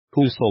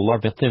Whoso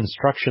loveth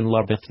instruction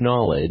loveth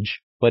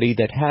knowledge, but he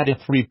that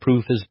hateth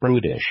reproof is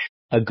brutish.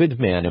 A good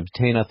man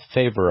obtaineth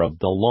favour of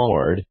the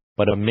Lord,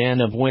 but a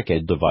man of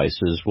wicked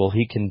devices will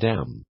he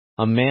condemn.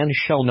 A man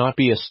shall not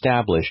be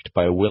established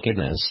by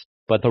wickedness,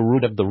 but the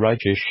root of the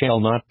righteous shall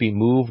not be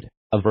moved.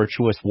 A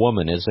virtuous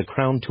woman is a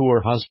crown to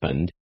her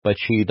husband, but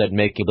she that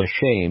maketh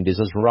ashamed is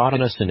as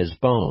rottenness in his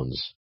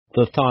bones.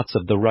 The thoughts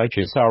of the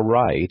righteous are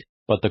right,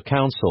 but the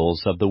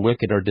counsels of the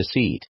wicked are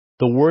deceit.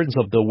 The words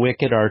of the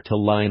wicked are to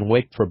lie in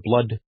wait for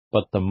blood,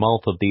 but the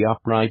mouth of the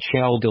upright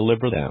shall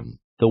deliver them.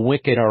 The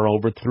wicked are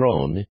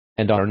overthrown,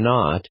 and are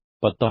not,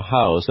 but the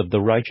house of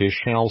the righteous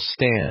shall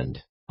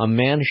stand. A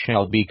man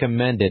shall be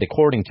commended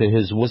according to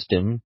his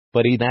wisdom,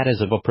 but he that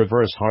is of a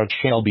perverse heart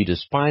shall be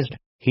despised.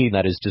 He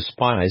that is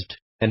despised,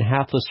 and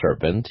hath a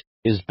servant,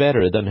 is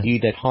better than he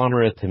that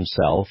honoureth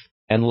himself,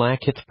 and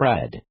lacketh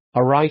bread.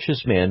 A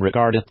righteous man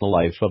regardeth the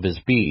life of his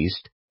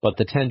beast, but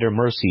the tender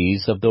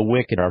mercies of the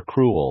wicked are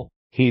cruel.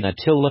 He that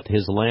tilleth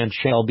his land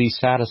shall be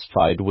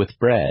satisfied with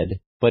bread,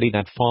 but he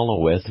that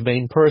followeth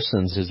vain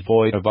persons is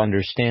void of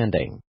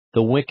understanding.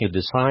 The wicked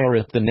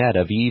desireth the net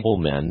of evil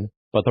men,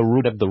 but the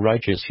root of the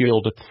righteous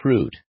yieldeth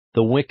fruit.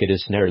 The wicked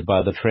is snared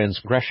by the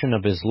transgression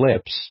of his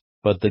lips,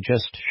 but the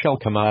just shall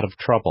come out of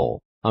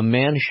trouble. A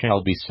man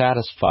shall be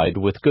satisfied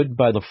with good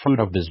by the fruit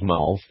of his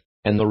mouth,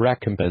 and the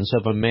recompense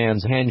of a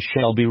man's hand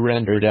shall be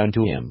rendered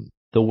unto him.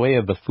 The way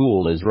of the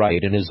fool is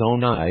right in his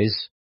own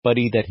eyes, but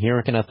he that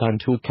hearkeneth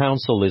unto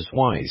counsel is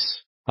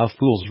wise. A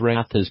fool's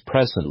wrath is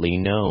presently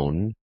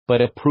known,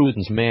 but a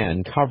prudent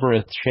man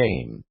covereth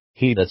shame.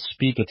 He that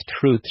speaketh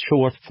truth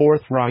showeth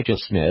forth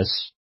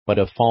righteousness, but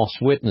a false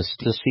witness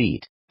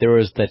deceit. There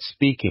is that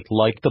speaketh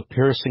like the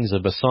piercings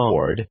of a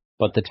sword,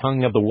 but the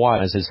tongue of the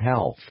wise is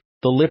health.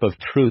 The lip of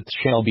truth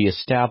shall be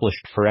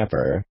established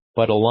forever,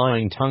 but a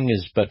lying tongue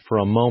is but for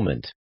a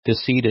moment.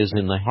 Deceit is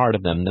in the heart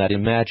of them that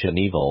imagine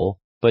evil,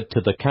 but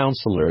to the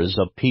counselors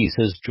of peace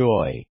is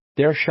joy.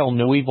 There shall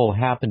no evil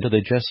happen to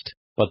the just,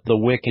 but the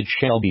wicked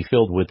shall be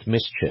filled with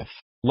mischief.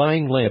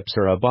 Lying lips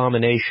are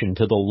abomination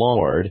to the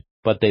Lord,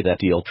 but they that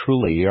deal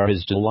truly are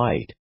his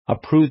delight. A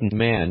prudent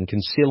man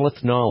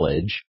concealeth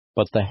knowledge,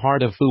 but the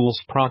heart of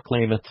fools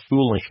proclaimeth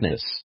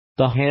foolishness.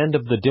 The hand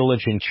of the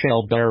diligent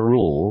shall bear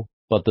rule,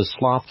 but the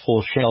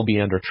slothful shall be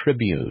under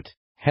tribute.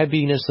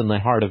 Heaviness in the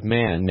heart of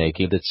man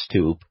maketh it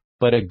stoop,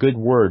 but a good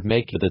word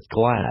maketh it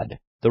glad.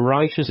 The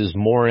righteous is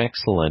more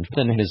excellent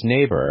than his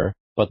neighbor,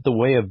 but the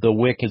way of the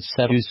wicked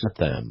seduceth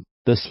them.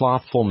 The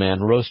slothful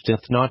man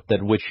roasteth not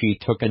that which he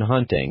took in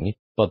hunting,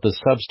 but the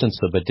substance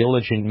of a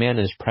diligent man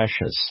is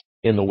precious.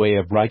 In the way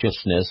of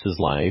righteousness is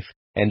life,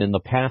 and in the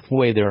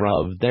pathway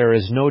thereof there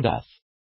is no death.